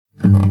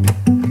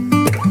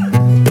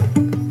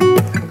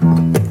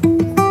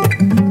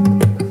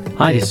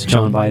Hi, this is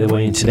John, by the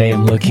way, and today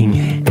I'm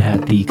looking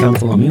at the Come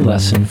Follow Me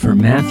lesson for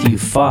Matthew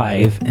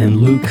 5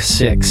 and Luke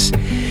 6.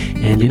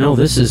 And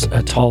this is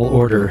a tall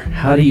order.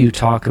 How do you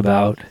talk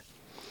about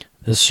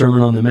the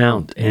Sermon on the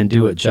Mount and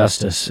do it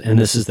justice? And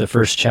this is the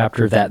first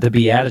chapter of that, the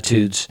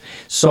Beatitudes.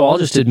 So I'll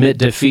just admit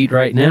defeat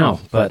right now,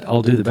 but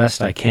I'll do the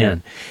best I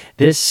can.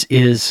 This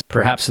is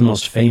perhaps the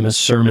most famous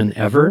sermon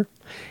ever.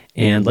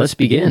 And let's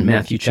begin.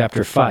 Matthew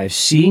chapter 5.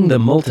 Seeing the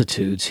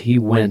multitudes, he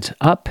went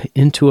up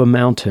into a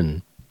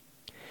mountain.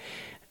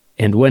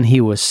 And when he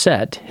was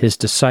set, his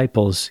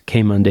disciples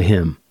came unto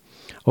him.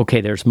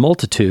 Okay, there's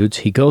multitudes.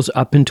 He goes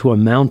up into a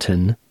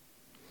mountain.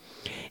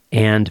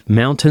 And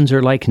mountains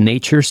are like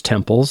nature's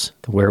temples,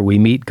 where we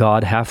meet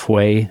God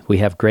halfway. We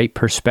have great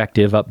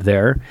perspective up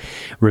there.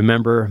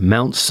 Remember,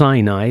 Mount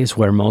Sinai is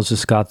where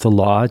Moses got the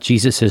law.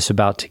 Jesus is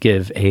about to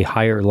give a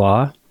higher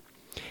law.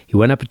 He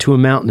went up to a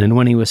mountain, and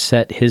when he was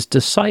set, his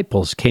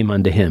disciples came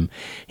unto him.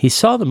 He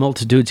saw the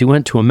multitudes. He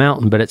went to a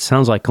mountain, but it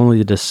sounds like only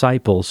the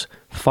disciples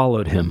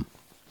followed him.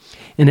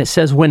 And it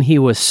says, when he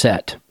was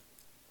set.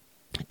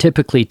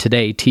 Typically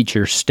today,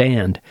 teachers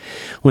stand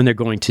when they're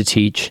going to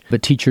teach,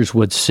 but teachers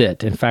would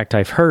sit. In fact,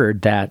 I've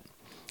heard that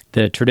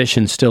the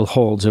tradition still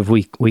holds of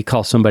we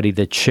call somebody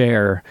the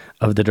chair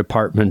of the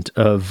department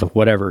of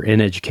whatever in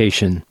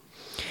education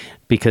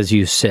because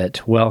you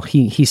sit. Well,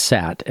 he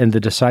sat, and the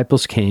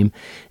disciples came,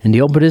 and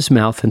he opened his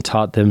mouth and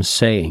taught them,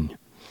 saying.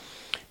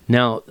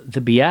 Now,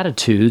 the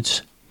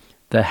Beatitudes,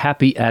 the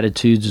happy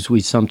attitudes as we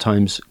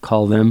sometimes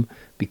call them,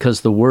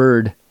 because the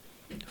word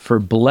for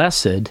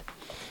blessed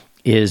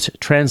is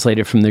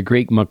translated from the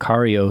Greek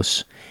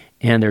makarios,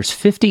 and there's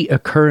 50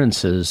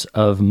 occurrences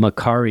of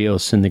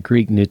makarios in the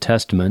Greek New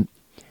Testament.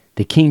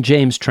 The King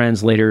James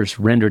translators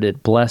rendered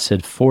it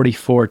blessed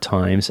 44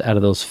 times out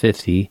of those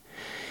 50,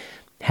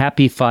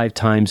 happy 5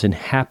 times, and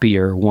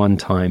happier 1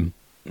 time.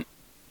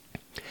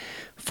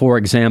 For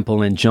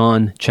example, in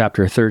John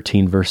chapter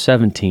 13, verse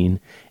 17,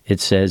 it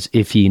says,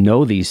 if ye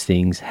know these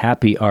things,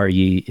 happy are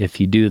ye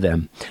if ye do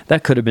them.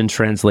 That could have been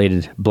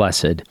translated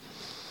blessed.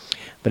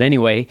 But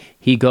anyway,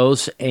 he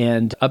goes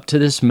and up to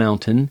this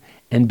mountain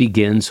and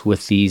begins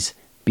with these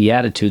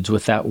Beatitudes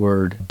with that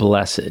word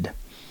blessed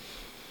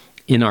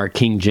in our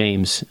King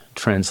James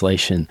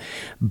translation.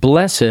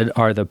 Blessed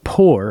are the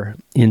poor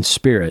in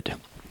spirit,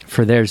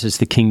 for theirs is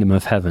the kingdom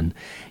of heaven.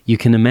 You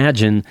can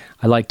imagine,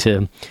 I like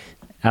to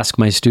ask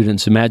my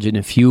students, imagine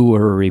if you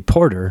were a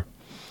reporter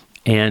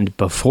and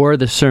before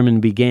the sermon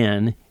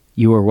began,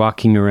 you were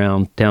walking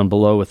around down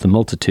below with the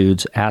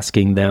multitudes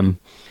asking them,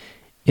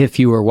 if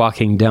you were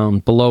walking down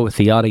below with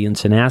the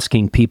audience and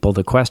asking people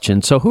the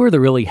question, so who are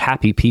the really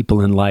happy people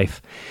in life?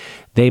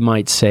 They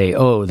might say,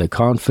 oh, the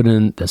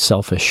confident, the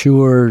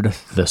self-assured,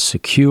 the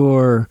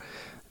secure,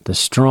 the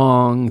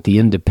strong, the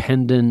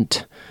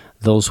independent,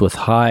 those with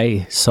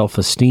high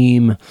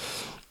self-esteem.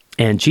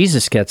 And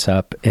Jesus gets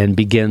up and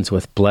begins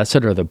with,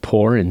 blessed are the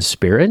poor in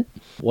spirit.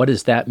 What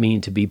does that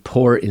mean to be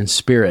poor in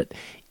spirit?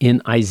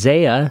 In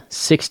Isaiah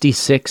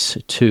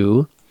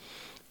 66:2,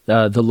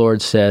 the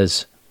Lord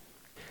says,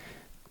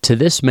 to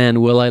this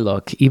man will I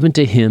look, even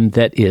to him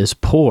that is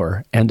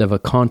poor and of a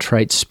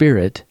contrite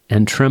spirit,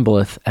 and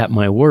trembleth at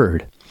my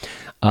word.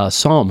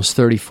 Psalms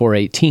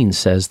 34:18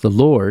 says, the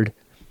Lord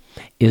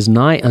is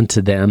nigh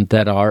unto them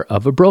that are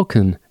of a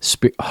broken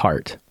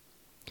heart.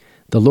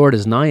 The Lord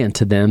is nigh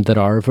unto them that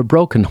are of a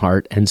broken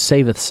heart, and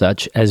saveth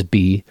such as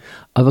be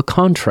of a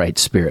contrite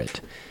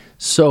spirit.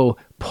 So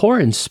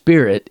poor in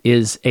spirit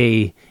is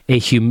a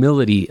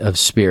humility of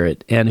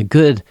spirit, and a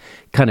good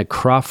kind of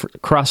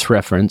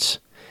cross-reference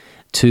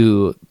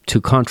to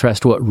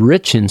contrast what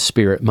rich in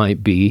spirit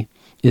might be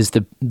is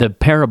the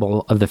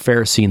parable of the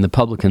Pharisee and the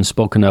publican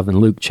spoken of in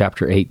Luke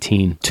chapter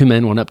 18. 2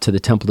 men went up to the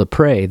temple to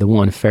pray, the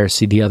one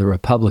Pharisee, the other a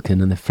publican,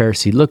 and the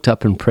Pharisee looked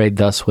up and prayed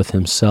thus with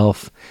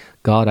himself,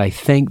 God, I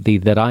thank thee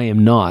that I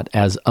am not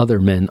as other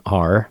men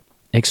are,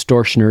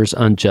 extortioners,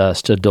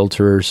 unjust,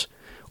 adulterers,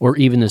 or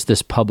even as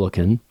this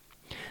publican.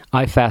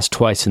 I fast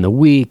twice in the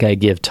week, I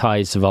give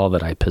tithes of all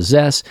that I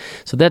possess.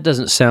 So that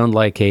doesn't sound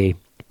like a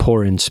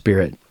poor in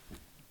spirit.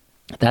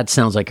 That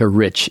sounds like a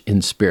rich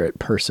in spirit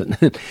person.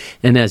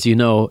 And as you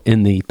know,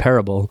 in the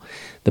parable,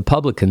 the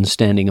publican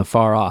standing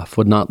afar off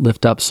would not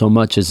lift up so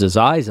much as his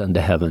eyes unto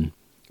heaven,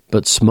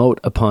 but smote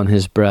upon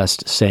his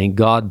breast, saying,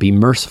 God, be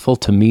merciful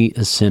to me,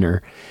 a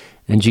sinner.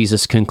 And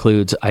Jesus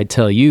concludes, I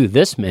tell you,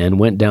 this man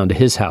went down to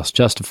his house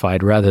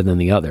justified rather than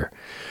the other.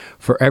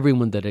 For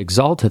everyone that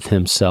exalteth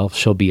himself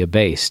shall be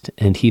abased,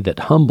 and he that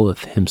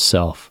humbleth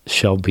himself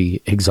shall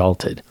be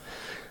exalted.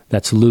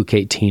 That's Luke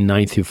 18,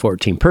 9 through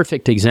 14.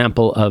 Perfect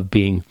example of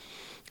being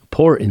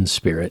poor in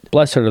spirit.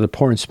 Blessed are the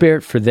poor in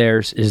spirit, for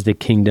theirs is the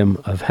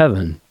kingdom of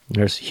heaven.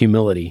 There's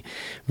humility.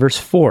 Verse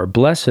 4,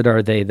 blessed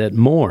are they that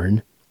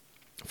mourn,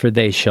 for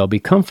they shall be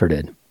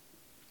comforted.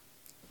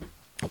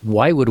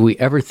 Why would we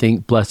ever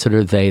think blessed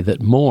are they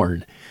that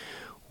mourn?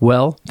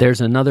 Well, there's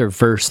another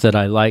verse that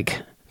I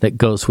like that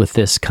goes with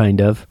this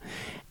kind of,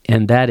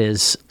 and that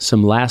is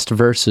some last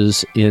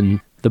verses in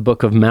the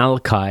book of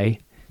Malachi,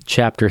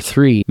 chapter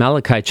 3.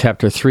 Malachi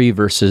chapter 3,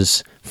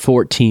 verses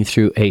 14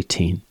 through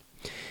 18.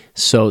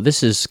 So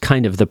this is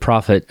kind of the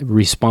prophet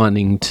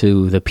responding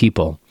to the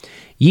people.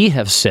 Ye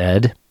have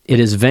said, it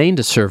is vain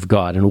to serve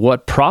God, and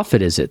what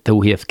profit is it that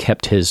we have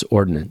kept his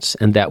ordinance,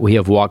 and that we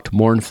have walked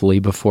mournfully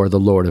before the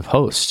Lord of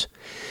hosts?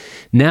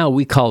 Now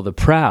we call the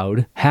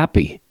proud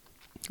happy,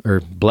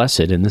 or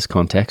blessed in this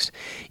context.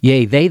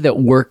 Yea, they that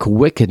work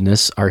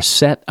wickedness are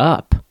set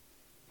up.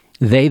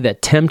 They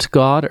that tempt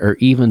God are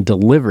even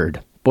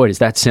delivered. Boy, does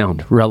that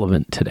sound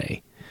relevant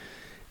today.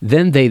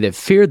 Then they that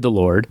feared the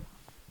Lord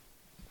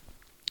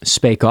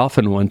spake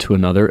often one to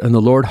another, and the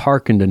Lord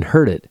hearkened and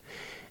heard it.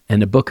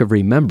 And a book of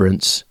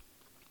remembrance,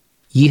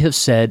 ye have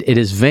said, it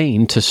is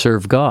vain to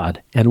serve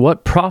God. And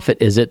what profit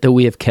is it that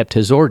we have kept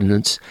his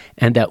ordinance,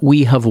 and that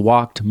we have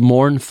walked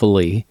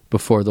mournfully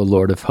before the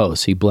Lord of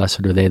hosts? He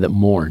blessed are they that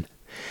mourn.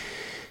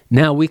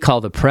 Now we call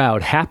the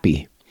proud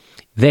happy.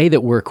 They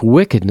that work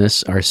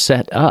wickedness are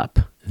set up.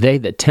 They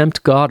that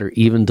tempt God are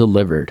even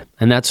delivered.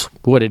 And that's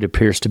what it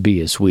appears to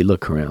be as we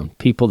look around.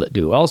 People that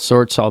do all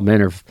sorts, all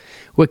manner of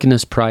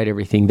wickedness, pride,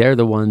 everything. They're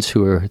the ones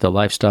who are the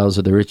lifestyles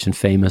of the rich and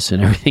famous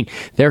and everything.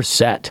 They're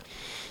set.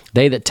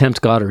 They that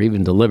tempt God are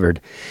even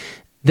delivered.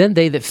 Then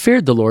they that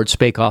feared the Lord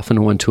spake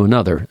often one to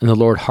another, and the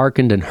Lord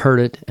hearkened and heard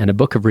it, and a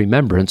book of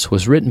remembrance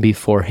was written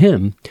before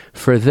him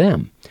for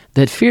them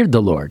that feared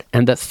the Lord,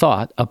 and that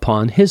thought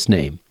upon his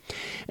name.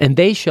 And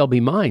they shall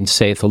be mine,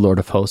 saith the Lord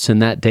of hosts, in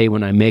that day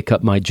when I make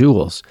up my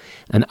jewels,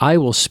 and I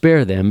will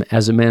spare them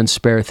as a man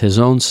spareth his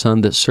own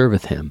son that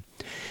serveth him.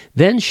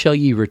 Then shall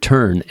ye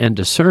return and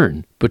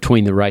discern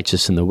between the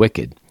righteous and the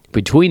wicked,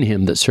 between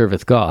him that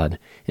serveth God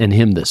and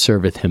him that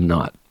serveth him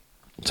not.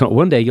 So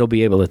one day you'll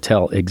be able to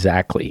tell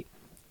exactly.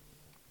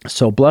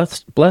 So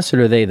blessed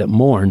are they that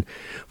mourn,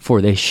 for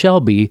they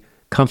shall be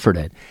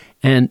comforted.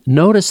 And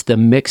notice the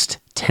mixed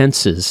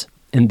tenses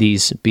in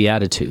these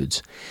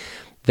Beatitudes.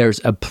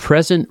 There's a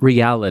present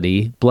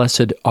reality,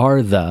 blessed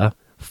are the,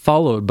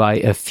 followed by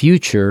a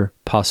future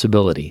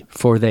possibility,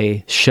 for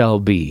they shall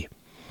be.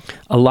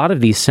 A lot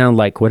of these sound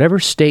like whatever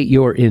state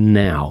you're in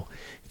now,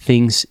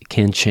 things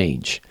can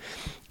change.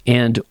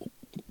 And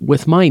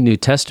with my New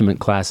Testament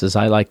classes,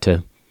 I like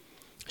to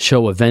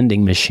show a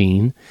vending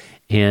machine,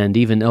 and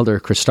even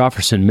Elder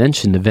Christofferson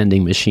mentioned a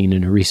vending machine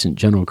in a recent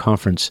general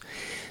conference.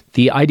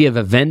 The idea of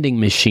a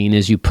vending machine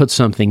is you put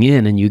something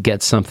in and you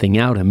get something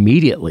out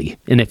immediately.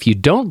 And if you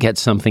don't get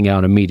something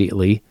out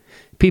immediately,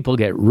 people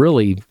get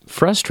really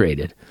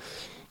frustrated.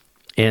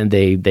 And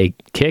they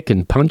kick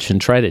and punch and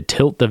try to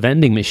tilt the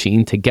vending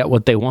machine to get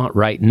what they want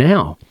right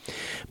now.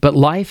 But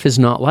life is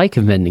not like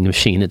a vending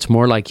machine. It's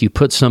more like you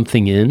put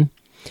something in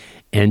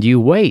and you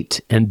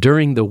wait. And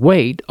during the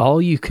wait, all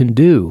you can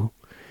do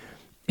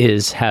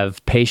is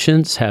have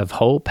patience, have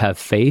hope, have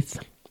faith.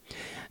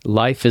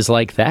 Life is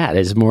like that.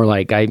 It's more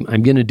like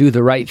I'm going to do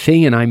the right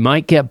thing, and I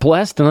might get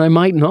blessed and I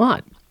might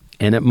not.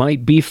 And it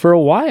might be for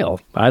a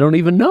while. I don't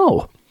even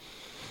know.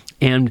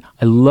 And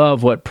I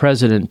love what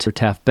President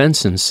Taft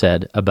Benson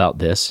said about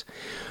this.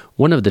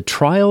 One of the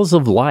trials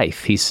of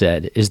life, he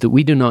said, is that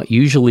we do not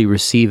usually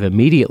receive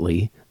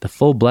immediately the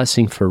full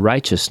blessing for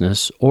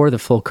righteousness or the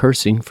full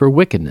cursing for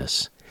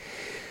wickedness.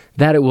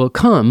 That it will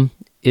come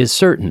is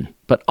certain,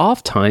 but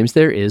oftentimes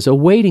there is a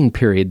waiting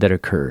period that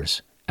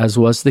occurs, as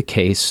was the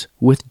case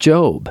with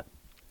Job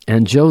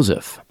and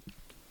Joseph.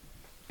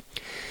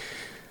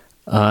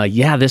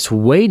 This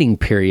waiting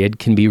period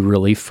can be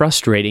really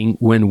frustrating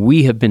when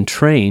we have been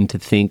trained to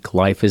think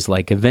life is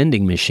like a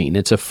vending machine.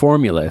 It's a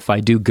formula. If I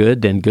do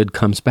good, then good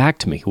comes back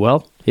to me.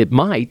 Well, it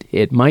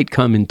might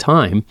come in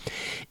time.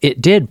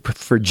 It did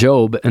for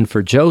Job and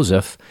for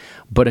Joseph,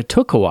 but it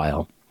took a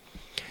while.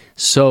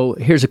 So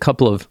here's a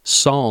couple of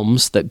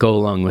Psalms that go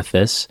along with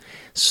this.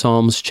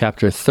 Psalms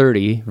chapter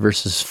 30,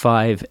 verses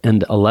 5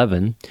 and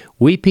 11.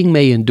 Weeping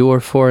may endure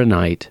for a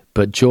night,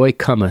 but joy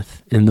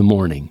cometh in the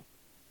morning.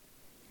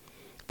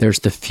 There's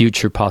the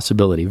future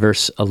possibility.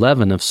 Verse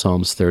 11 of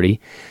Psalms 30.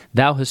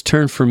 Thou hast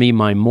turned for me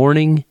my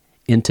mourning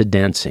into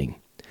dancing.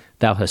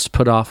 Thou hast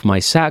put off my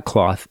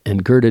sackcloth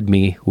and girded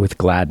me with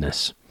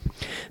gladness.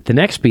 The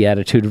next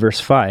beatitude,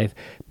 verse 5.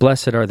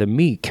 Blessed are the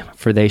meek,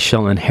 for they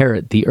shall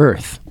inherit the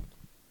earth.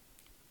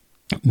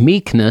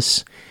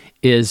 Meekness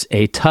is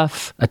a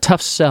tough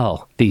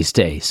sell these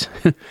days.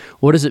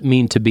 What does it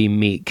mean to be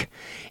meek?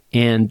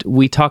 And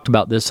we talked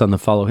about this on the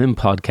Follow Him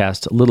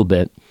podcast a little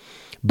bit,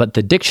 but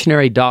the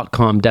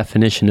dictionary.com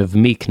definition of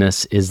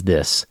meekness is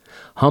this: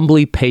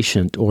 humbly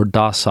patient or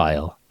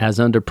docile, as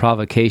under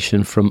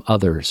provocation from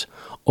others,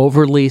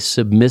 overly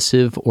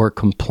submissive or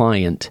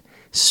compliant,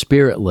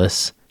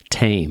 spiritless,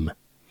 tame.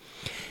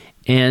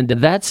 And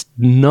that's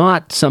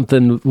not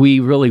something we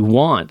really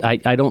want.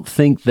 I don't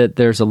think that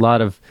there's a lot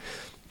of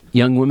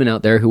young women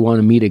out there who want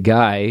to meet a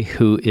guy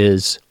who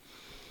is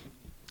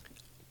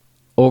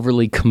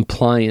overly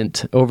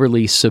compliant,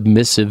 overly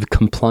submissive,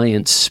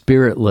 compliant,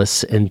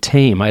 spiritless, and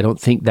tame. I don't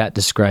think that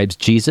describes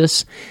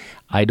Jesus.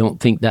 I don't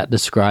think that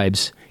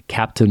describes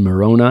Captain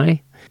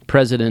Moroni.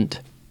 President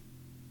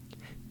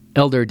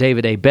Elder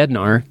David A.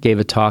 Bednar gave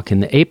a talk in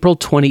the April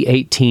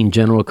 2018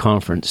 General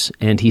Conference,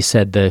 and he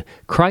said the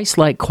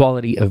Christ-like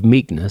quality of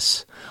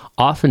meekness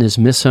often is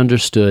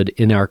misunderstood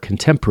in our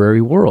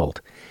contemporary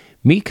world.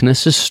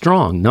 Meekness is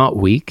strong, not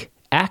weak,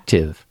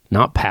 active,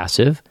 not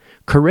passive,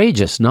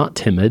 courageous, not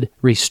timid,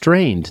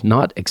 restrained,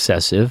 not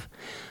excessive,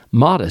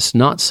 modest,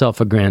 not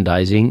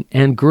self-aggrandizing,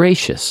 and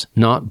gracious,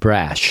 not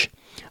brash.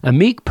 A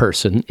meek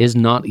person is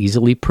not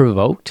easily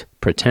provoked,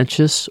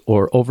 pretentious,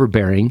 or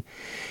overbearing,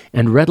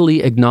 and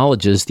readily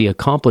acknowledges the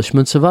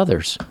accomplishments of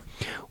others,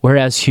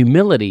 whereas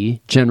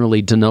humility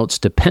generally denotes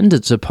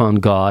dependence upon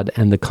God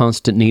and the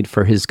constant need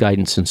for His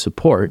guidance and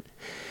support.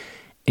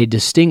 A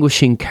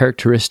distinguishing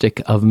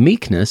characteristic of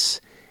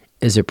meekness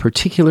is a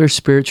particular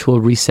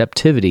spiritual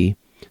receptivity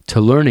to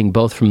learning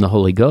both from the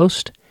Holy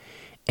Ghost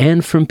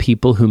and from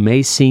people who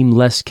may seem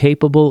less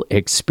capable,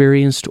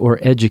 experienced, or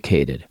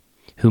educated,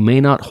 who may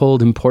not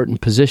hold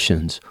important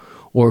positions,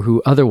 or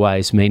who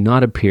otherwise may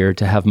not appear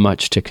to have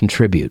much to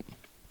contribute.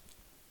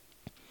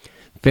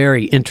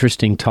 Very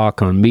interesting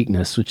talk on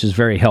meekness, which is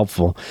very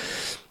helpful.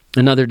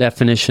 Another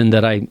definition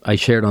that I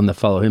shared on the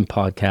Follow Him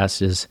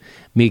podcast is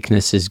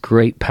meekness is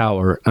great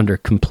power under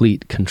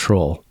complete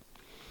control.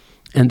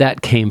 And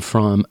that came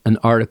from an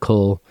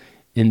article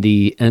in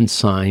the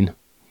Ensign.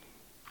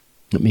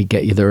 Let me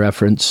get you the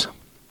reference.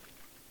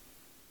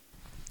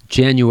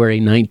 January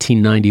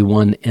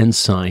 1991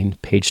 Ensign,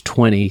 page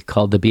 20,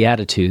 called The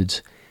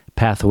Beatitudes,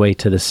 Pathway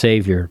to the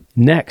Savior.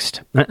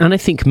 Next, and I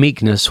think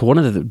meekness, one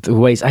of the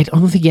ways, I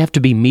don't think you have to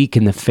be meek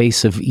in the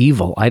face of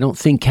evil. I don't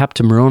think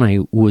Captain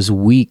Moroni was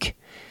weak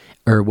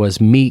or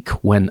was meek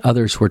when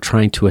others were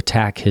trying to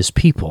attack his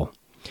people.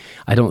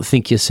 I don't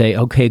think you say,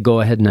 okay,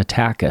 go ahead and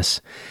attack us,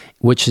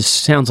 which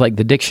sounds like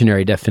the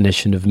dictionary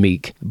definition of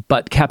meek.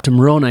 But Captain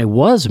Moroni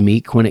was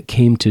meek when it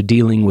came to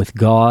dealing with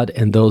God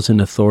and those in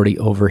authority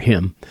over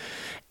him.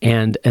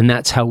 And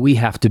that's how we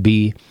have to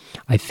be,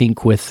 I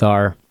think, with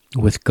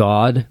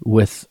God,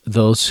 with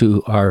those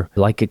who are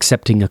like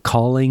accepting a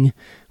calling.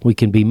 We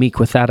can be meek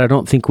with that. I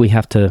don't think we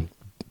have to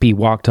be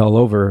walked all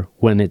over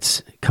when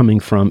it's coming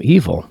from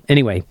evil.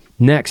 Anyway,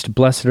 next,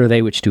 blessed are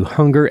they which do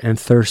hunger and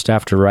thirst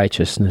after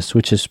righteousness,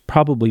 which is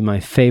probably my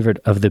favorite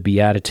of the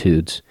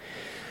Beatitudes,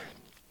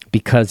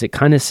 because it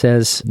kind of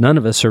says none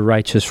of us are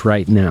righteous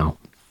right now.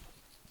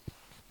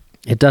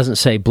 It doesn't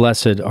say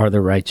blessed are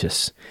the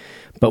righteous,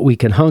 but we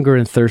can hunger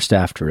and thirst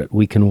after it.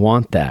 We can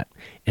want that.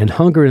 And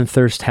hunger and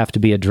thirst have to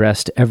be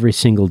addressed every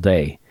single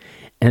day.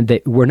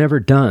 And we're never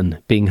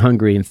done being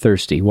hungry and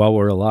thirsty while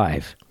we're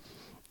alive.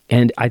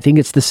 And I think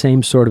it's the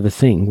same sort of a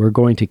thing. We're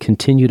going to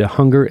continue to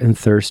hunger and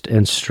thirst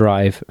and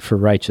strive for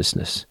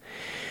righteousness.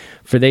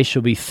 For they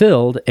shall be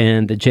filled,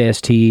 and the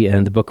JST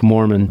and the Book of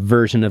Mormon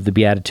version of the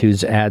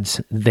Beatitudes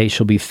adds, they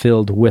shall be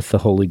filled with the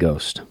Holy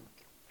Ghost.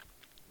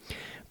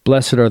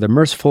 Blessed are the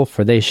merciful,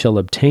 for they shall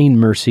obtain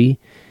mercy,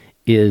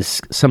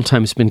 is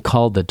sometimes been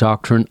called the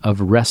doctrine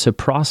of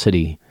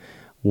reciprocity,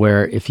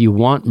 where if you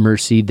want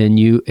mercy, then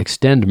you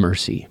extend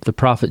mercy. The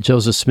prophet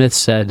Joseph Smith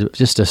said,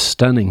 just a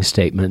stunning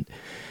statement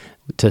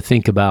to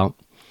think about,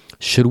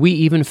 should we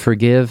even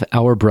forgive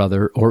our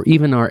brother or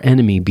even our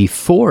enemy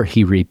before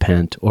he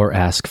repent or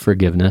ask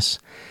forgiveness,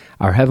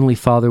 our Heavenly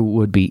Father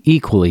would be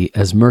equally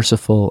as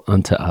merciful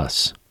unto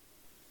us.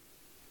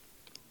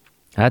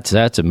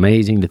 That's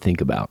amazing to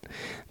think about.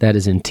 That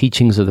is in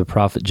Teachings of the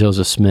Prophet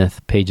Joseph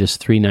Smith, pages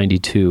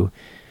 392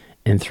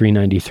 and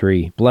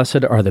 393.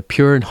 Blessed are the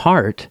pure in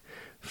heart,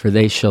 for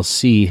they shall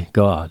see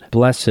God.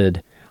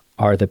 Blessed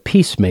are the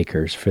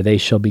peacemakers, for they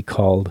shall be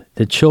called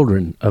the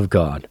children of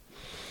God.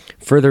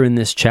 Further in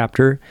this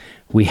chapter,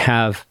 we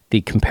have the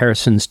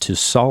comparisons to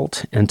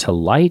salt and to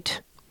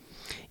light.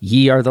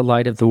 Ye are the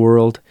light of the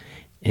world.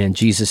 And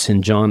Jesus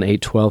in John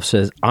 8:12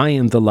 says, I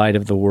am the light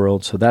of the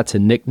world. So that's a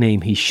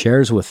nickname he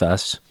shares with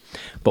us.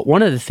 But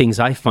one of the things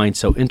I find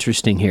so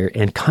interesting here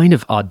and kind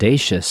of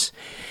audacious,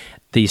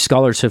 the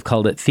scholars have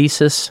called it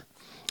thesis,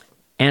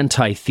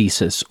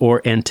 antithesis,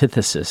 or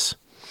antithesis,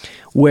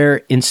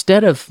 where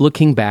instead of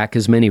looking back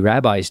as many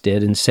rabbis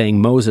did and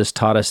saying, Moses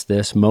taught us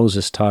this,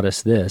 Moses taught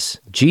us this,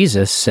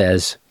 Jesus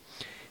says,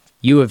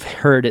 you have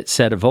heard it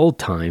said of old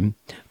time,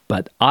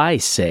 but I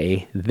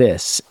say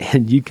this.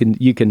 And you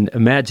can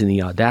imagine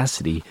the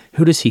audacity.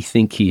 Who does he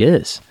think he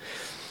is?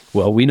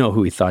 Well, we know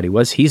who he thought he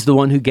was. He's the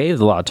one who gave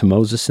the law to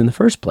Moses in the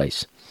first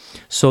place.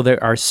 So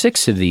there are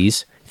 6 of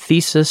these,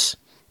 thesis,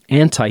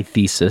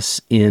 antithesis,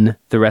 in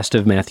the rest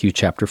of Matthew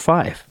chapter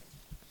 5.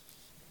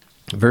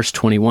 Verse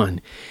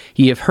 21,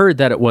 ye have heard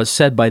that it was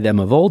said by them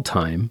of old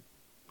time,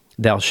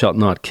 thou shalt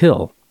not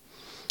kill.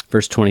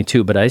 Verse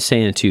 22, but I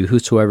say unto you,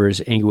 whosoever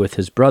is angry with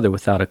his brother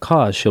without a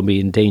cause shall be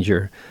in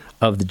danger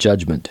of the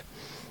judgment.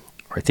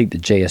 Or I think the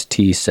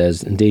JST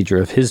says in danger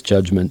of his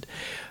judgment.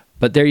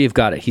 But there you've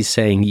got it. He's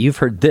saying, you've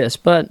heard this,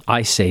 but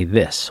I say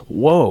this.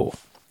 Whoa!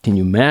 Can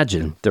you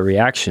imagine the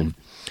reaction?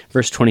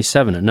 Verse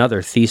 27,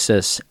 another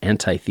thesis,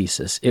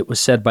 antithesis. It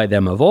was said by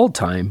them of old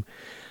time,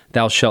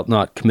 thou shalt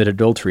not commit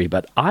adultery.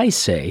 But I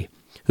say,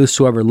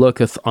 whosoever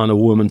looketh on a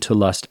woman to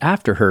lust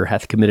after her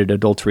hath committed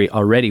adultery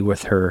already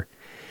with her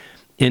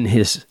in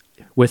his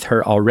with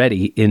her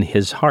already in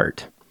his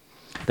heart.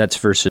 That's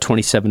verses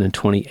 27 and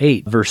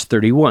 28. Verse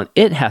 31,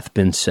 it hath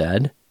been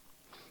said,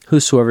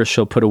 whosoever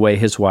shall put away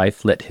his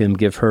wife, let him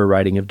give her a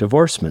writing of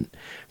divorcement.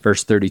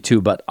 Verse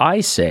 32, but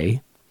I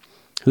say,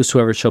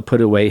 whosoever shall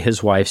put away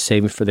his wife,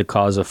 saving for the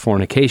cause of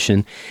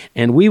fornication.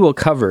 And we will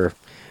cover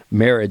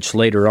marriage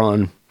later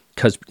on,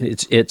 because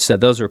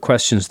those are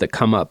questions that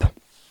come up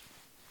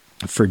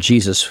for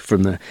Jesus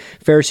from the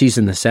Pharisees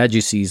and the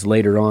Sadducees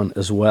later on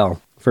as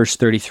well. Verse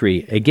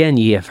 33, again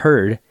ye have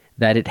heard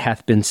that it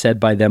hath been said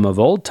by them of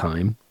old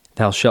time,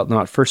 thou shalt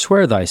not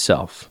forswear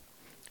thyself,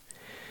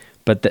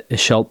 but that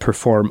shalt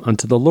perform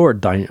unto the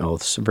Lord thine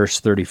oaths. Verse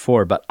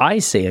 34, but I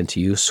say unto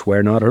you,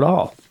 swear not at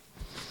all.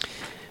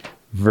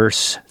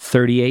 Verse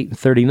 38 and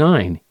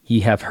 39, ye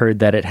have heard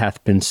that it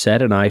hath been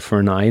said, an eye for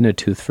an eye and a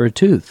tooth for a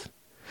tooth.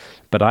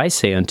 But I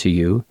say unto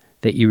you,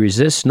 that ye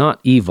resist not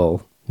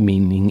evil,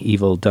 meaning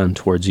evil done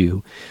towards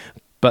you,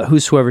 but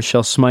whosoever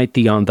shall smite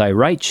thee on thy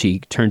right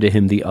cheek, turn to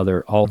him the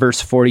other. All.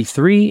 Verse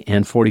 43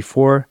 and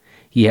 44,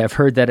 ye have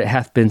heard that it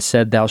hath been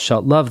said, thou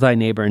shalt love thy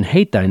neighbor and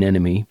hate thine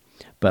enemy.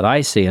 But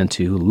I say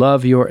unto you,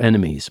 love your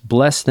enemies,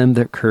 bless them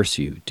that curse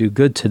you, do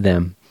good to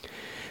them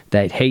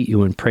that hate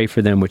you, and pray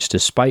for them which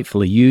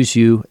despitefully use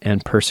you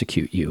and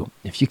persecute you.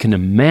 If you can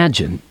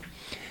imagine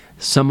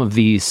some of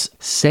these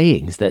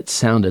sayings that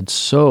sounded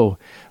so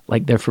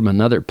like they're from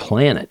another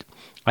planet.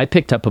 I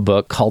picked up a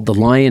book called The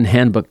Lion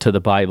Handbook to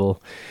the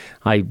Bible.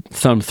 I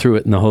thumbed through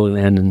it in the Holy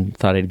Land and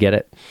thought I'd get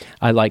it.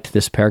 I liked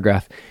this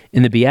paragraph.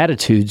 In the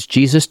Beatitudes,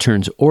 Jesus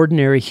turns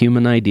ordinary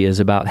human ideas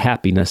about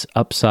happiness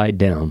upside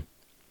down.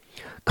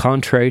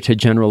 Contrary to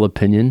general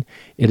opinion,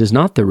 it is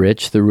not the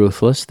rich, the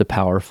ruthless, the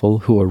powerful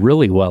who are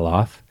really well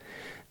off.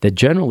 The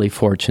generally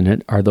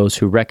fortunate are those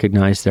who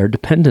recognize their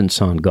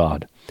dependence on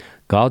God.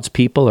 God's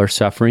people are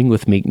suffering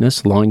with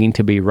meekness, longing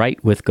to be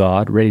right with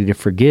God, ready to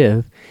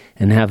forgive,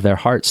 and have their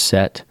hearts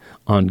set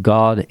on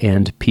God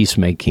and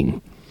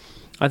peacemaking.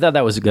 I thought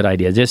that was a good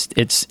idea.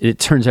 It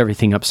turns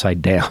everything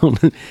upside down,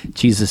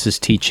 Jesus'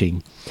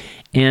 teaching.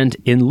 And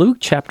in Luke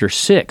chapter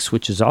 6,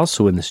 which is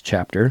also in this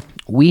chapter,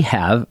 we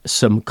have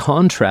some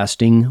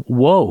contrasting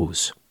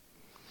woes.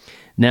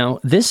 Now,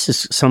 this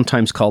is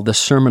sometimes called the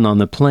Sermon on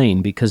the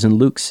Plain, because in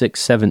Luke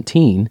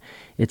 6:17,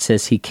 it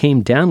says, he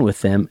came down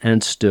with them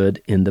and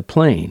stood in the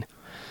plain.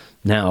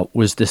 Now,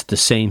 was this the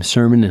same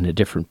sermon in a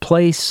different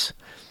place?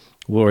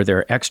 Were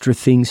there extra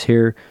things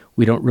here?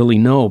 We don't really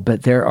know,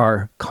 but there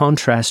are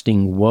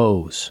contrasting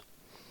woes.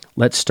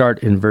 Let's start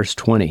in verse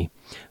 20.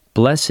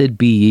 Blessed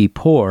be ye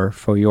poor,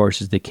 for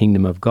yours is the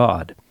kingdom of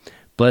God.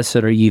 Blessed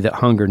are ye that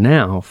hunger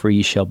now, for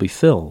ye shall be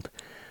filled.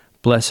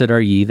 Blessed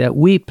are ye that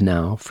weep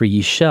now, for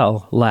ye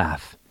shall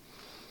laugh.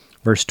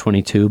 Verse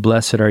 22,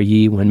 blessed are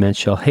ye when men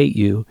shall hate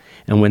you,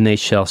 and when they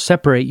shall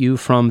separate you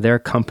from their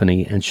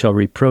company, and shall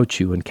reproach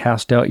you, and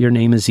cast out your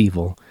name as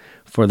evil,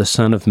 for the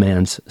Son of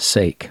Man's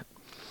sake.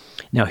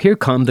 Now here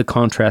come the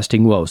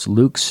contrasting woes.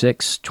 Luke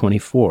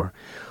 6:24.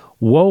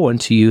 Woe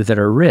unto you that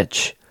are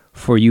rich,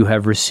 for you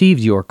have received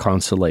your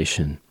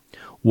consolation.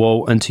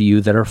 Woe unto you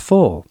that are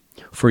full,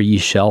 for ye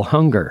shall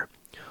hunger.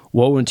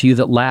 Woe unto you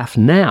that laugh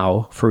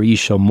now, for ye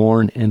shall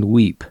mourn and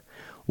weep.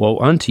 Woe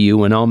unto you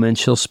when all men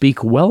shall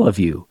speak well of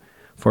you,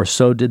 for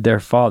so did their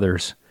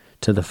fathers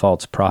to the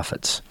false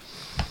prophets.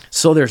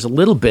 So there's a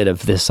little bit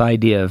of this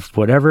idea of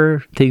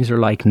whatever things are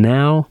like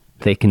now,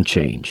 they can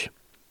change.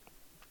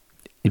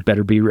 It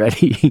better be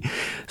ready.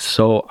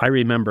 So I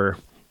remember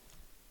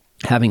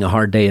having a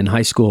hard day in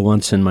high school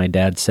once, and my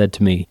dad said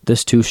to me,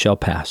 this too shall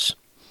pass.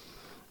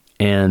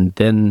 And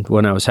then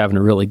when I was having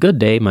a really good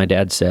day, my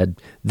dad said,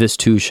 this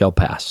too shall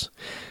pass.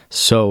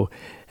 So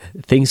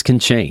things can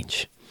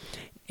change.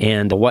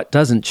 And what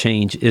doesn't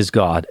change is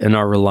God and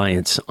our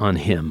reliance on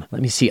Him.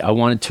 Let me see. I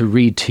wanted to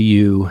read to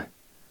you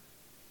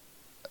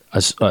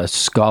a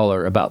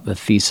scholar about the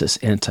thesis,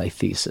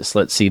 antithesis.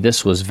 Let's see.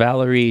 This was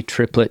Valerie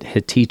Triplet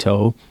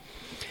Hittito.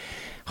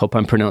 Hope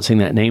I'm pronouncing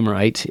that name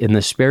right. In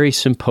the Sperry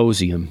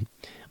Symposium,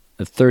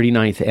 the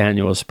 39th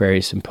annual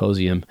Sperry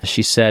Symposium,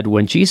 she said,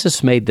 when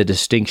Jesus made the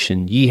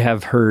distinction, ye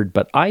have heard,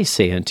 but I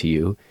say unto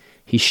you,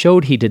 he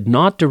showed he did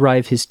not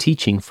derive his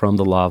teaching from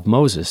the law of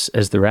Moses,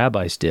 as the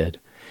rabbis did,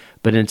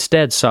 but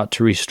instead sought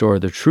to restore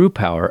the true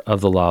power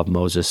of the law of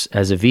Moses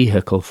as a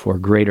vehicle for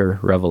greater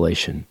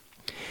revelation.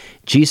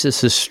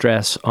 Jesus'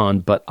 stress on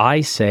but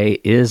I say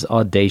is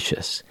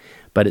audacious,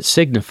 but it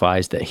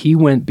signifies that he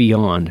went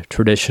beyond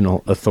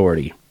traditional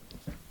authority.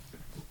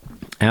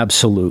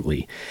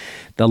 Absolutely.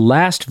 The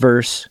last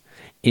verse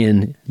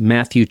in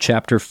Matthew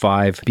chapter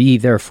 5, be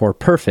therefore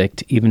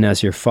perfect, even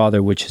as your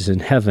Father which is in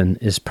heaven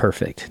is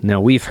perfect. Now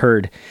we've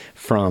heard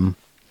from,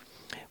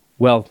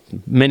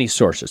 many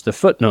sources. The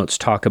footnotes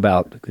talk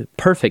about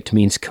perfect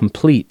means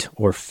complete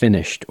or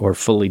finished or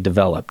fully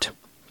developed.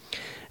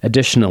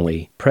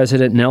 Additionally,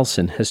 President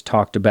Nelson has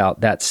talked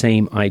about that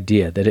same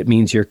idea, that it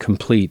means you're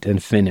complete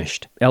and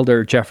finished.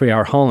 Elder Jeffrey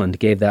R. Holland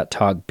gave that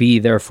talk, Be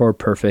Therefore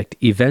Perfect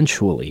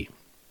Eventually,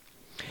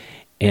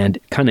 and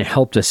kind of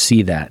helped us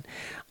see that.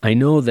 I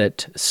know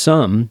that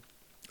some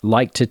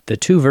liked the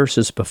two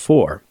verses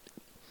before,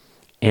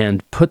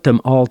 and put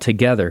them all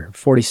together,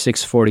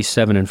 46,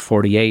 47, and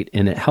 48,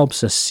 and it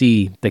helps us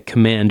see the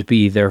command,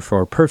 be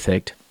therefore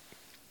perfect,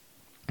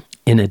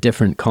 in a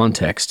different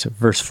context.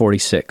 Verse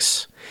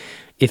 46,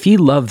 if ye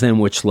love them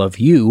which love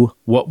you,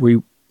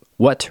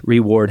 what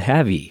reward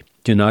have ye?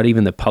 Do not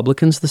even the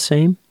publicans the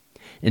same?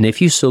 And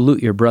if you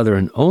salute your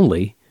brethren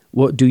only,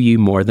 what do ye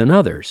more than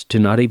others? Do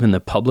not even the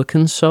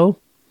publicans so?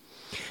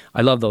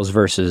 I love those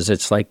verses.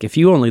 It's like, if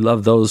you only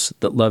love those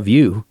that love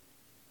you,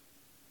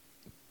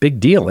 big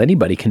deal.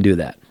 Anybody can do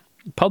that.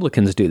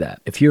 Publicans do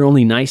that. If you're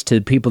only nice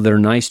to people that are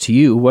nice to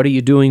you, what are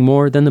you doing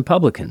more than the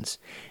publicans?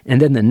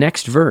 And then the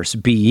next verse,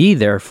 be ye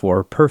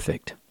therefore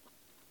perfect,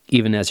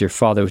 even as your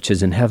Father which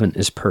is in heaven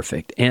is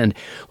perfect. And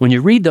when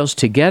you read those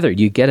together,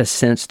 you get a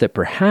sense that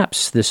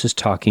perhaps this is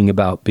talking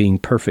about being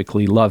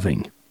perfectly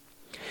loving.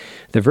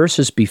 The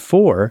verses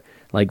before,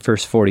 like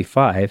verse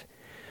 45,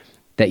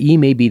 that ye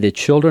may be the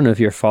children of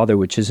your Father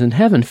which is in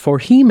heaven, for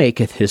he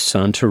maketh his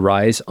sun to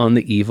rise on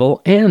the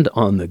evil and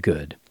on the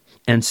good,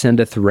 and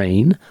sendeth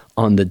rain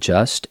on the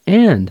just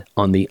and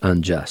on the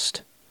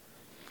unjust.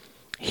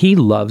 He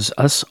loves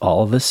us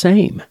all the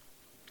same.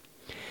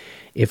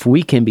 If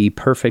we can be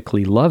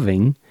perfectly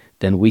loving,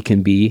 then we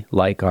can be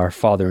like our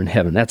Father in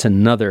heaven. That's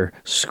another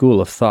school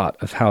of thought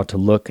of how to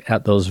look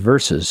at those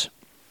verses.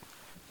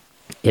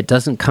 It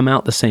doesn't come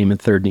out the same in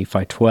 3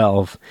 Nephi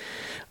 12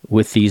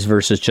 with these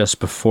verses just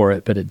before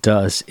it, but it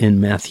does in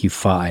Matthew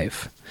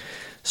 5.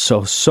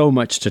 So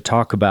much to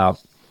talk about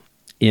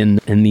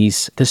in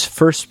this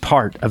first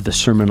part of the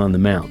Sermon on the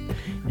Mount.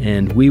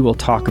 And we will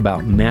talk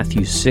about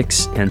Matthew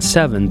 6 and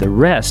 7, the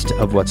rest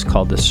of what's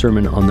called the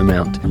Sermon on the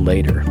Mount,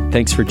 later.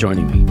 Thanks for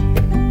joining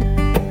me.